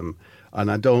tolerate them,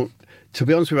 and I don't. To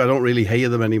be honest with you, I don't really hear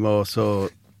them anymore, so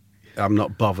I'm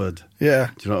not bothered.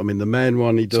 Yeah. Do you know what I mean? The main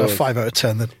one he So does. a 5 out of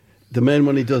 10 then. The main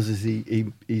one he does is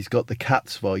he's got the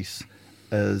cat's voice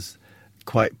as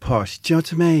quite posh. Do you know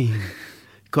what I mean?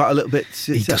 Quite a little bit.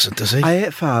 He doesn't, does he? I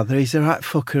hate father. He's a right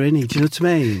fucker, isn't he? Do you know what I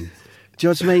mean? Do you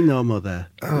know what I mean? No, mother.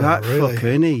 Oh, Right really? fucker,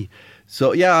 isn't he?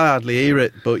 So yeah, I hardly hear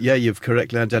it, but yeah, you've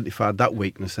correctly identified that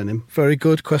weakness in him. Very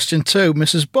good. Question 2,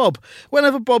 Mrs. Bob.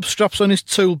 Whenever Bob straps on his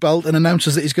tool belt and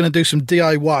announces that he's going to do some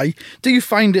DIY, do you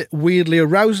find it weirdly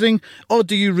arousing, or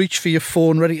do you reach for your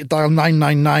phone ready to dial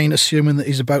 999, assuming that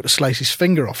he's about to slice his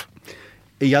finger off?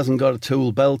 He hasn't got a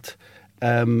tool belt.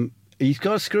 He's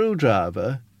got a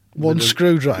screwdriver. One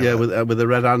screwdriver? Yeah, with a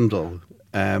red handle.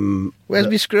 Where's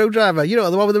my screwdriver? You know,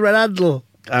 the one with the red handle.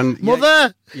 And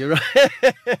Mother! You're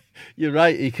right. You're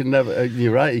right. He can never.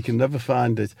 You're right. He can never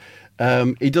find it.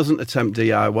 He doesn't attempt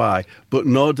DIY, but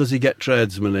nor does he get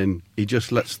tradesmen in. He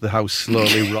just lets the house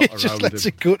slowly rot He around just lets him.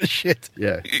 it go to shit.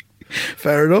 Yeah.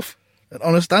 Fair enough. An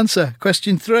honest answer.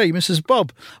 Question 3, Mrs.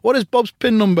 Bob. What is Bob's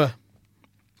PIN number?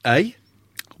 Eh?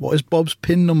 What is Bob's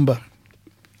PIN number?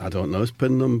 I don't know his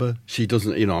PIN number. She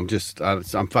doesn't. I'm Be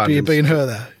finding. being her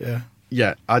there, yeah.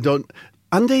 Yeah. I don't.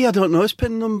 Andy, I don't know his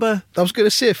PIN number. I was going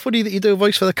to say, funny that you do a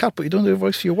voice for the cat, but you don't do a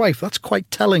voice for your wife. That's quite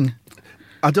telling.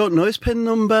 I don't know his PIN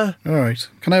number. All right.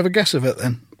 Can I have a guess of it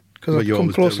then? Because Well, I've you come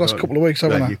always close do, the last don't couple you? of weeks,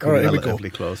 haven't Right, I? you come All right, here we go. relatively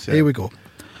close, yeah. Here we go.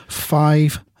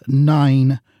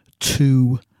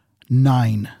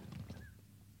 5929.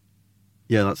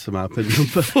 Yeah, that's my PIN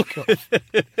number. Fuck off.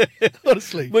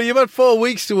 Honestly. Well, you've had 4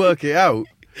 weeks to work it out.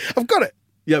 I've got it.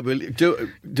 Yeah, will you do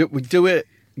it?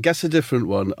 Guess a different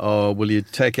one, or will you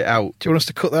take it out? Do you want us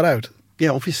to cut that out?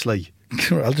 Yeah, obviously.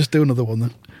 Right, I'll just do another one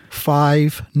then.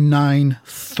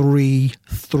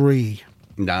 5933.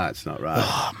 Nah, it's not right.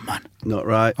 Oh, man. Not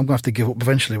right. I'm going to have to give up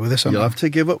eventually with this. You'll have to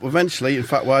give up eventually. In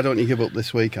fact, why don't you give up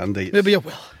this week, Andy? Maybe I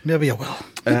will. Maybe I will.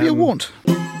 Maybe I won't.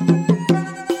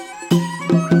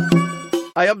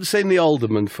 I haven't seen the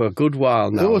Alderman for a good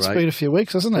while now. Oh, it's right? been a few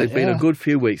weeks, hasn't it? It's been a good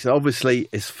few weeks. Obviously,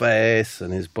 his face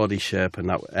and his body shape, and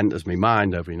that enters my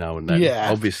mind every now and then. Yeah.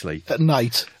 Obviously. At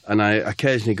night. And I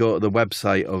occasionally go to the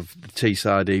website of the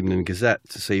Teesside Evening Gazette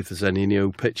to see if there's any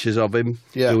new pictures of him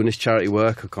doing his charity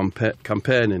work or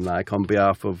campaigning, like, on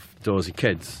behalf of Dozy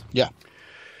Kids. Yeah.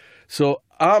 So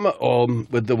I'm at home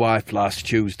with the wife last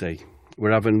Tuesday.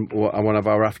 We're having one of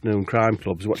our afternoon crime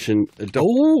clubs, watching a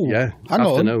Oh, yeah, hang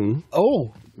afternoon. on.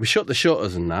 Oh, We shut the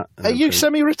shutters and that. and are you everything.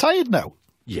 semi-retired now?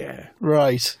 Yeah.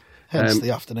 Right. Hence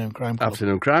the Afternoon Crime Club.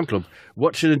 Afternoon Crime Club.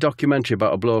 Watching a documentary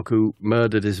about a bloke who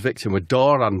murdered his victim with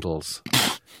door handles.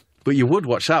 But you would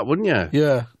watch that, wouldn't you?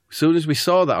 Yeah. As soon as we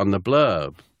saw that on the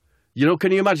blurb,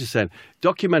 can you imagine saying,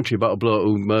 documentary about a bloke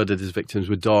who murdered his victims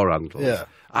with door handles? Yeah.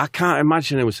 I can't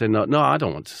imagine anyone saying, no, I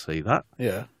don't want to see that.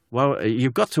 Yeah. Well,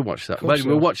 you've got to watch that. Well,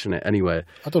 we're watching it anyway.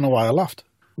 I don't know why I laughed.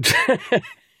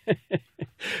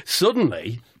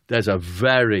 Suddenly, there's a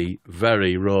very,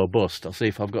 very robust, I'll see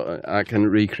if I can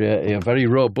recreate a very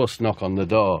robust knock on the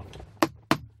door.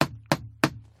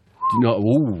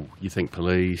 You think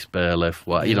police, bailiff,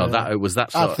 what? That it was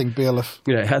that sort. I think bailiff.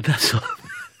 Yeah, it had that sort.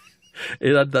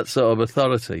 It had that sort of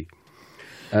authority,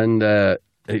 and it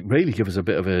really gave us a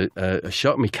bit of a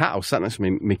shock. My cat, I was sat next to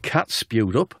me. My cat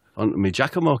spewed up on my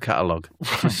Giacomo catalogue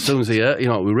as soon as he heard.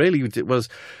 It was.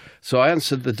 So I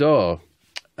answered the door,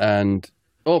 and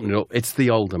opened it up. It's the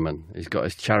alderman. He's got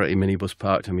his charity minibus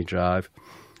parked on my drive,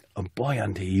 and boy,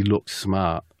 Andy, he looked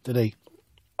smart. Did he?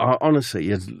 Honestly, he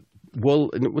had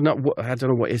wool. I don't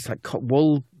know what it's like.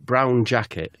 Wool brown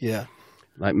jacket. Yeah.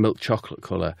 Like milk chocolate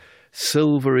colour,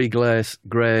 silvery grey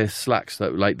slacks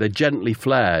that they're gently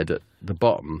flared at the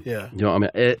bottom. Yeah, you know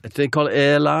what I mean. They call it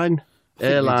airline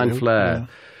flare,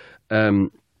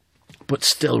 but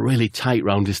still really tight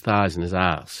round his thighs and his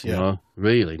arse. You know,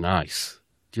 really nice.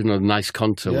 Do you know, nice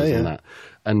contours and that,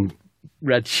 and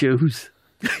red shoes.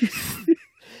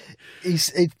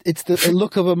 It's the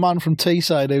look of a man from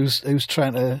Teesside who's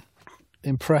trying to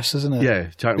impress, isn't it? Yeah,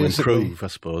 trying to improve, I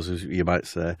suppose, as you might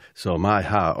say. So my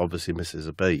heart obviously misses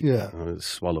a beat. Yeah. I'll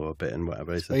swallow a bit and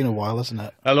whatever. It's been a while, hasn't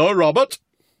it? Hello, Robert.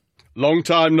 Long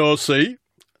time no see.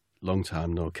 Long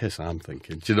time no kiss, I'm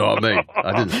thinking. Do you know what I mean?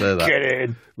 I didn't say that. Get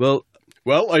in. Well,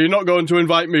 are you not going to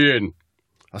invite me in?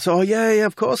 I said, oh, yeah,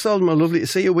 of course, Alderman. Lovely to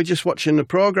see you. We're just watching a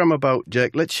programme about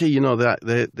Jake Litchie,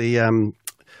 the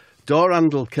door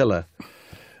handle killer.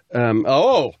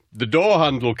 The door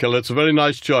handle killer. It's a very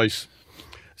nice choice.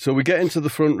 So we get into the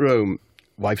front room.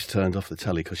 Wife's turned off the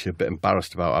telly because she's a bit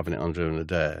embarrassed about having it on during the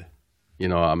day. You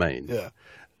know what I mean? Yeah.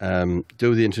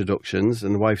 Do the introductions,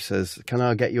 and the wife says, can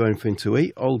I get you anything to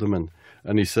eat, Alderman?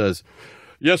 And he says,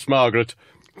 yes, Margaret,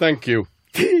 thank you.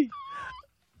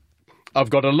 I've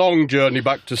got a long journey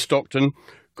back to Stockton.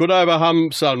 Could I have a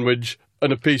ham sandwich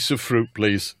and a piece of fruit,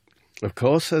 please? Of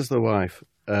course, says the wife.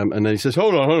 And then he says,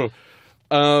 hold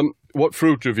on. What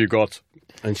fruit have you got?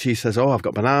 And she says, I've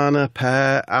got banana,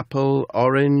 pear, apple,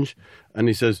 orange. And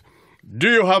he says, do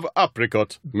you have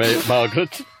apricot,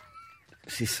 Margaret?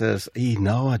 She says,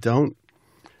 no, I don't.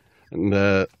 And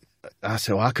I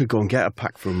said, I could go and get a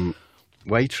pack from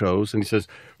Waitrose. And he says,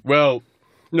 well,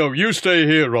 no, you stay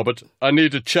here, Robert. I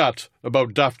need a chat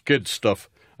about daft kids stuff.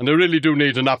 And I really do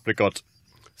need an apricot.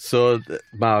 So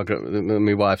Margaret,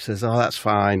 my wife, says, that's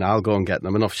fine. I'll go and get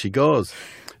them. And off she goes.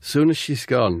 As soon as she's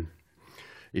gone,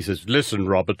 he says, listen,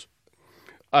 Robert,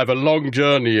 I have a long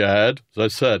journey ahead, as I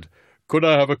said. Could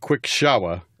I have a quick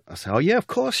shower? I said, yeah, of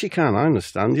course you can. I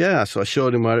understand, yeah. So I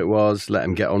showed him where it was, let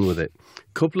him get on with it.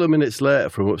 A couple of minutes later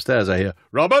from upstairs, I hear,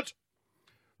 Robert!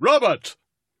 Robert!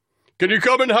 Can you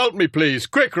come and help me, please?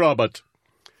 Quick, Robert!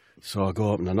 So I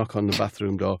go up and I knock on the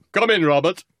bathroom door. Come in,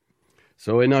 Robert!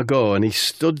 So in I go, and he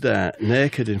stood there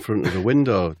naked in front of the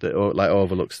window that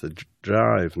overlooks the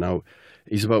drive. Now,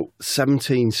 he's about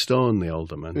 17 stone, the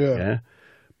alderman, yeah?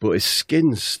 But his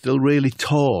skin's still really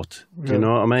taut. Do you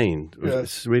know what I mean? Yeah.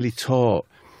 It's really taut.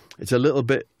 It's a little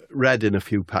bit red in a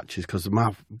few patches because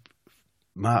my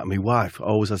wife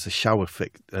always has the shower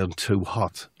too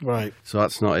hot. Right. So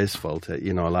that's not his fault,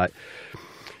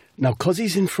 Now, because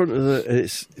he's in front of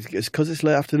it's because it's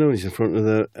late afternoon, he's in front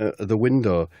of the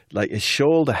window, like his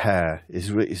shoulder hair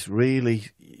is really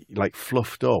like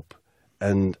fluffed up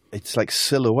and it's like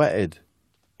silhouetted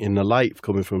in the light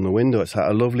coming from the window. It's like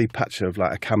a lovely patch of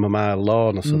like a chamomile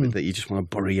lawn or something that you just want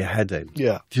to bury your head in.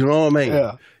 Yeah. Do you know what I mean?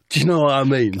 Yeah. Do you know what I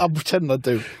mean? I'll pretend I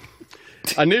do.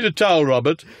 I need a towel,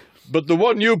 Robert, but the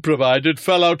one you provided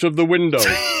fell out of the window.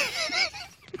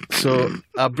 So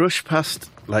I brush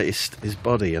past like his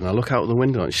body and I look out the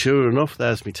window and sure enough,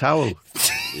 there's my towel.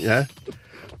 Yeah.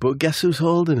 But guess who's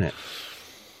holding it?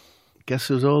 Guess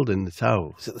who's holding the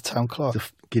towel? Is it the town clerk? The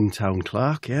fucking town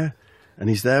clerk, yeah. And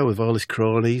he's there with all his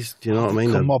cronies. Do you know what I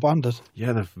mean? Mob-handed.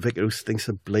 Yeah, the vicar who stinks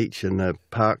of bleach and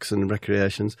parks and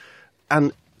recreations.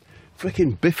 And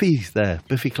freaking Biffy's there.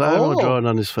 Biffy Clyro drawing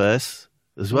on his face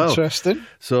as well. Interesting.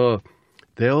 So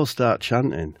they all start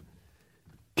chanting,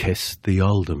 kiss the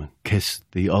alderman, kiss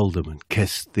the alderman,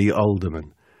 kiss the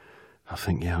alderman. I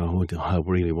think, I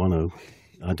really want to.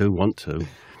 I do want to.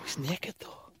 He's naked,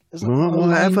 though.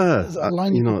 Whatever. Is that a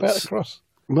line you can bet across?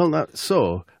 Well,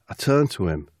 so I turn to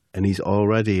him. And he's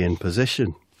already in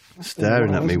position.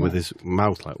 staring at me with his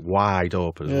mouth like wide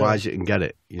open, as wide as you can get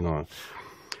it, you know.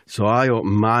 So I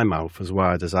open my mouth as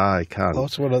wide as I can. Oh,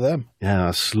 it's one of them. Yeah,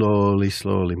 I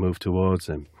slowly move towards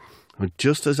him. And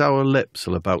just as our lips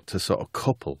are about to sort of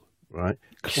couple, right?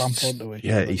 Clamp onto it.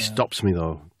 Yeah, he stops me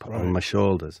though, on my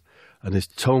shoulders, and his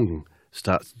tongue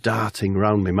starts darting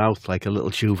round my mouth like a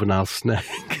little juvenile snake.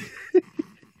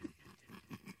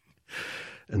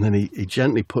 And then he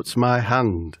gently puts my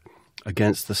hand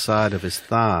against the side of his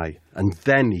thigh, and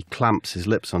then he clamps his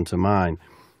lips onto mine.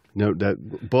 You know,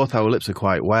 both our lips are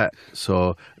quite wet,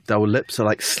 so our lips are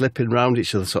like slipping round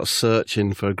each other, sort of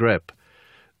searching for a grip.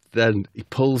 Then he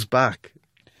pulls back,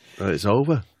 and it's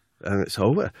over. And it's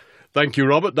over. Thank you,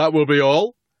 Robert. That will be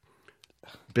all.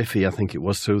 Biffy, I think it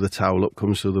was, through the towel, up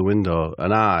comes through the window,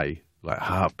 and I, like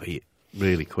heartbeat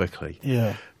really quickly,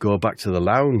 go back to the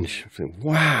lounge. Think,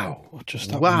 wow. What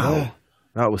just happened there?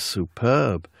 That was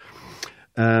superb.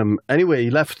 Anyway, he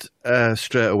left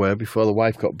straight away before the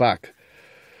wife got back.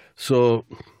 So,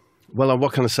 well,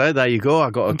 what can I say? There you go. I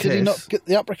got a case. Did he not get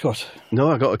the apricot? No,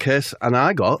 I got a case, and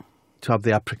I got to have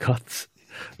the apricots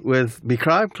with my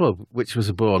crime club, which was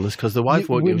a bonus because the wife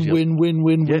won't use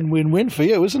win for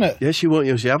you, isn't it? Yeah, she won't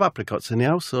usually have apricots in the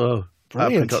house, so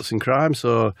brilliant. Apricots in crime.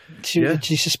 So she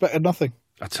suspected nothing.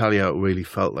 I tell you, it really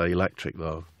felt like electric,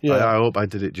 though. Yeah. I hope I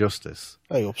did it justice.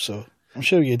 I hope so. I'm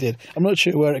sure you did. I'm not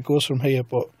sure where it goes from here,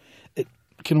 but it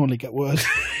can only get worse.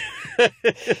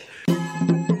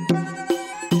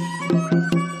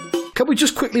 Can we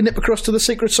just quickly nip across to the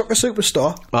Secret Soccer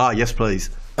Superstar? Ah, yes, please.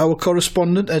 Our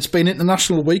correspondent. It's been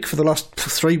International Week for the last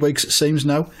 3 weeks, it seems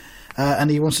now,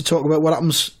 and he wants to talk about what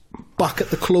happens back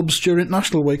at the clubs during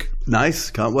International Week.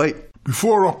 Nice, can't wait.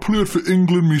 Before I played for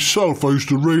England myself, I used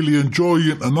to really enjoy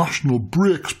international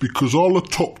breaks because all the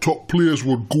top players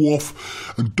would go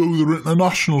off and do their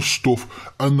international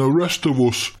stuff, and the rest of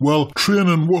us, well,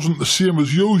 training wasn't the same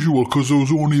as usual because there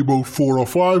was only about 4 or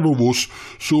 5 of us,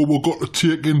 so we got to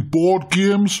take in board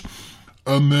games,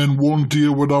 and then one day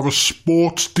we'd have a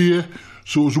sports day,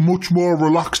 so it was a much more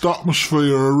relaxed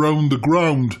atmosphere around the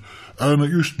ground, and it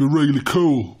used to be really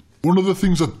cool. One of the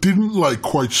things I didn't like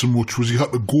quite so much was you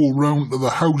had to go round to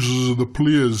the houses of the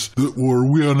players that were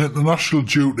away on international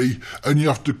duty, and you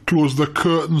have to close their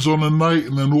curtains on a night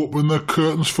and then open their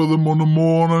curtains for them on the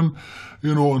morning,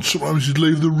 you know, and sometimes you'd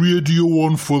leave the radio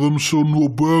on for them so no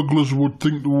burglars would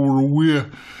think they were away,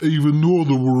 even though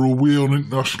they were away on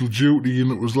international duty,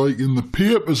 and it was like in the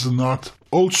papers and that.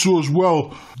 Also as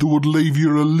well, they would leave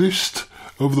you a list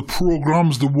of the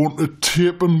programmes they wanted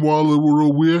taping while they were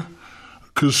away,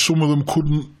 because some of them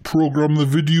couldn't program the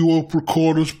video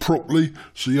recorders properly,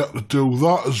 so you had to do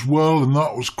that as well, and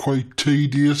that was quite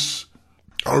tedious.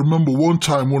 I remember one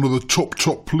time one of the top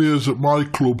players at my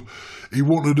club, he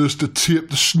wanted us to tape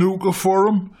the snooker for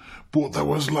him, but there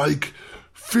was like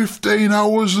 15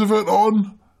 hours of it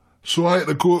on, so I had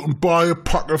to go out and buy a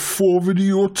pack of 4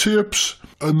 videotapes,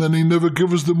 and then he never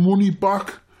gave us the money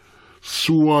back,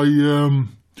 so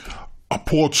I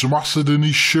poured some acid in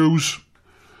his shoes.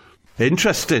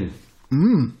 Interesting.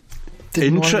 Didn't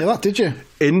know any of that, did you?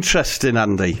 Interesting,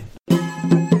 Andy.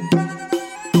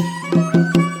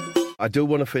 I do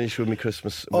want to finish with my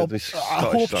Christmas with this Scottish I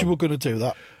hoped song. you were going to do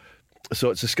that.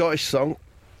 So it's a Scottish song,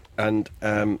 and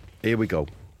here we go.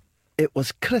 It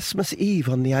was Christmas Eve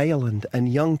on the island,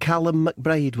 and young Callum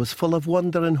McBride was full of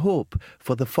wonder and hope,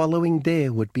 for the following day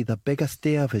would be the biggest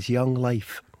day of his young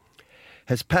life.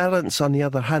 His parents, on the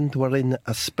other hand, were in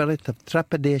a spirit of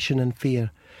trepidation and fear.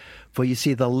 For you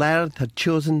see, the laird had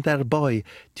chosen their boy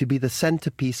to be the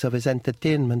centrepiece of his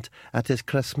entertainment at his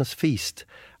Christmas feast,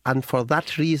 and for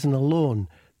that reason alone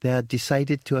they had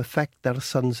decided to effect their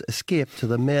son's escape to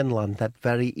the mainland that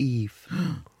very eve.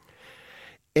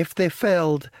 If they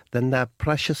failed, then their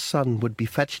precious son would be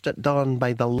fetched at dawn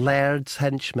by the laird's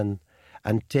henchmen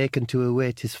and taken to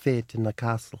await his fate in the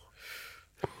castle.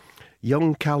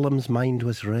 Young Callum's mind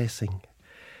was racing.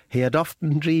 He had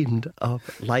often dreamed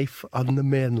of life on the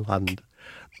mainland,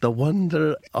 the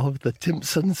wonder of the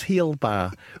Timpson's heel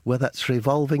bar with its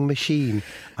revolving machine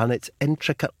and its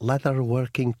intricate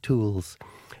leather-working tools,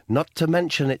 not to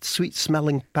mention its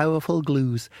sweet-smelling powerful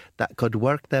glues that could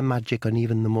work their magic on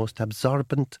even the most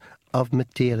absorbent of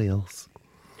materials.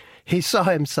 He saw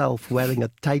himself wearing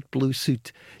a tight blue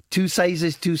suit, 2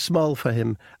 sizes too small for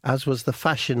him, as was the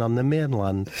fashion on the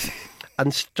mainland,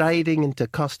 and striding into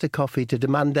Costa Coffee to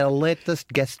demand their latest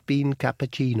guest bean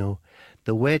cappuccino.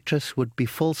 The waitress would be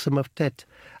fulsome of tit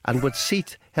and would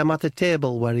seat him at a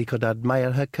table where he could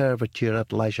admire her curvature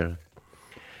at leisure.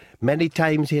 Many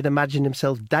times he had imagined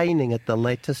himself dining at the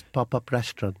latest pop-up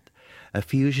restaurant, a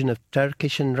fusion of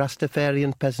Turkish and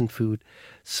Rastafarian peasant food,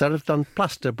 served on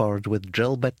plasterboard with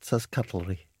drill bits as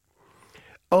cutlery.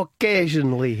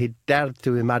 Occasionally he dared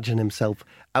to imagine himself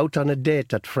out on a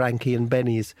date at Frankie and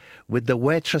Benny's with the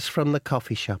waitress from the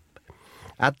coffee shop.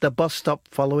 At the bus stop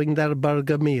following their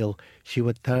burger meal, she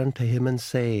would turn to him and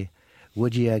say,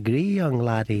 "Would you agree, young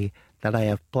laddie, that I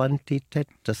have plenty tit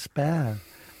to spare?"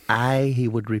 "Aye," he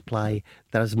would reply,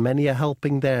 "there's many a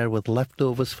helping there with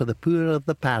leftovers for the poor of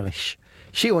the parish."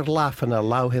 She would laugh and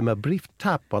allow him a brief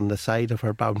tap on the side of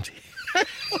her bounty.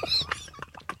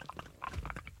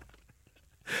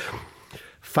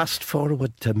 Fast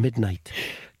forward to midnight.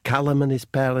 Callum and his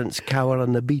parents cower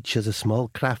on the beach as a small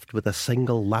craft with a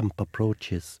single lamp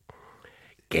approaches.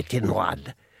 "Get in,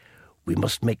 lad. We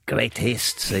must make great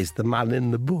haste," says the man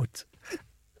in the boat.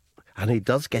 And he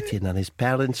does get in, and his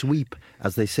parents weep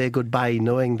as they say goodbye,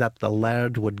 knowing that the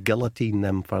laird would guillotine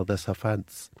them for this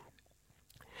offence.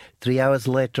 3 hours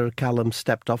later, Callum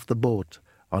stepped off the boat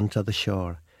onto the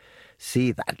shore.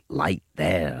 "See that light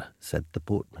there," said the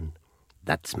boatman.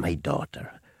 "That's my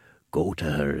daughter. Go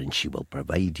to her and she will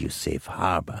provide you safe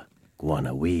harbour. Go on,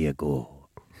 away you go."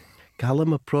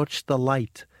 Callum approached the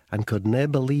light and could nae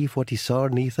believe what he saw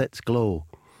neath its glow.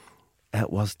 It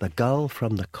was the girl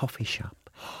from the coffee shop,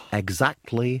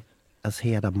 exactly as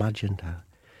he had imagined her.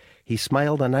 He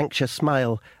smiled an anxious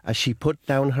smile as she put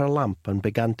down her lamp and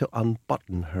began to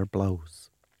unbutton her blouse.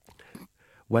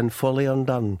 When fully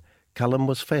undone, Callum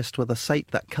was faced with a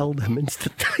sight that killed him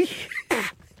instantly.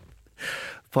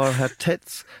 For her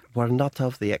tits were not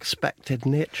of the expected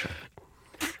nature.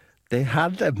 They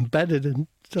had embedded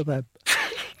into them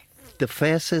the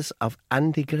faces of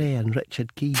Andy Gray and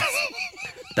Richard Keys.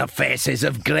 The faces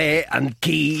of Gray and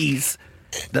Keys.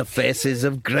 The faces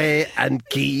of Gray and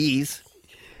Keys.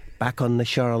 Back on the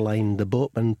shoreline, the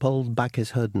boatman pulled back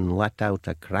his hood and let out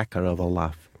a cracker of a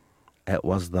laugh. It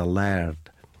was the laird.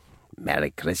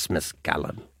 "Merry Christmas,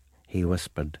 Callum," he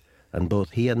whispered, and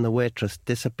both he and the waitress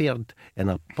disappeared in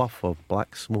a puff of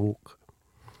black smoke.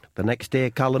 The next day,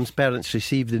 Callum's parents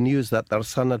received the news that their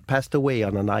son had passed away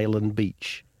on an island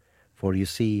beach. For you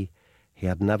see, he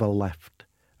had never left,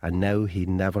 and now he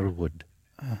never would.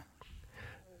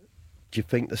 Do you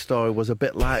think the story was a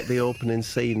bit like the opening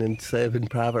scene in Saving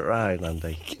Private Ryan,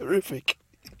 Andy? Horrific.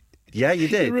 Yeah, you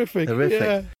did. Horrific. Horrific.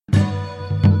 Yeah.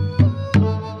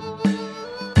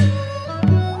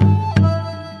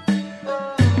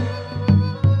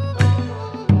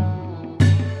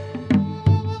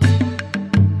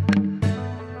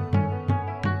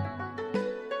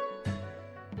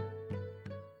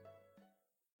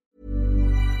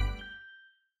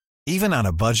 Even on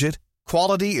a budget,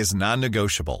 quality is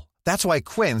non-negotiable. That's why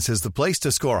Quince is the place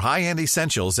to score high-end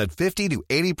essentials at 50 to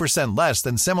 80% less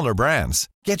than similar brands.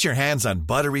 Get your hands on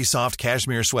buttery soft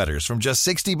cashmere sweaters from just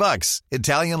 $60,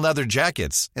 Italian leather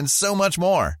jackets, and so much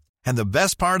more. And the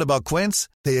best part about Quince,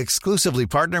 they exclusively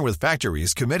partner with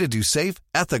factories committed to safe,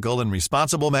 ethical, and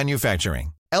responsible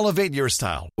manufacturing. Elevate your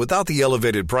style without the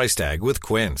elevated price tag with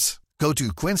Quince. Go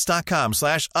to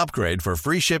quince.com/upgrade for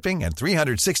free shipping and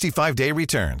 365-day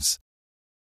returns.